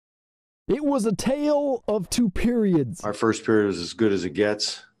It was a tale of two periods. Our first period was as good as it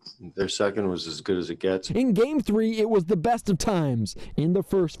gets. Their second was as good as it gets. In Game 3, it was the best of times in the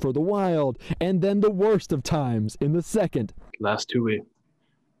first for the Wild, and then the worst of times in the second. Last two,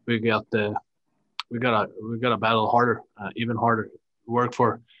 we got to battle harder, even harder. Work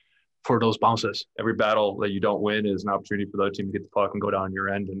for those bounces. Every battle that you don't win is an opportunity for the other team to get the puck and go down your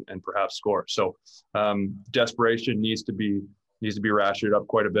end and perhaps score. So desperation needs to be ratcheted up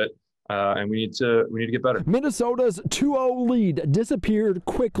quite a bit. And we need to get better. Minnesota's 2-0 lead disappeared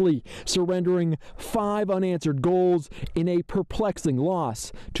quickly, surrendering 5 unanswered goals in a perplexing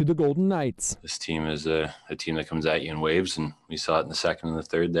loss to the Golden Knights. This team is a team that comes at you in waves, and we saw it in the second and the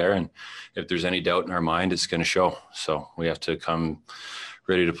third there. And if there's any doubt in our mind, it's going to show. So we have to come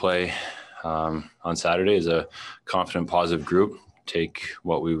ready to play on Saturday as a confident, positive group, take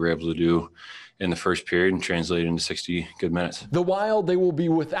what we were able to do in the first period and translate it into 60 good minutes. The Wild, they will be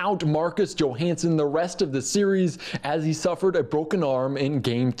without Marcus Johansson the rest of the series as he suffered a broken arm in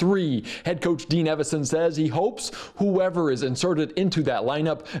Game 3. Head coach Dean Evison says he hopes whoever is inserted into that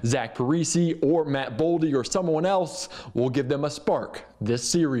lineup, Zach Parise or Matt Boldy or someone else, will give them a spark this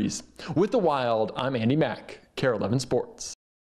series. With the Wild, I'm Andy Mack, KARE 11 Sports.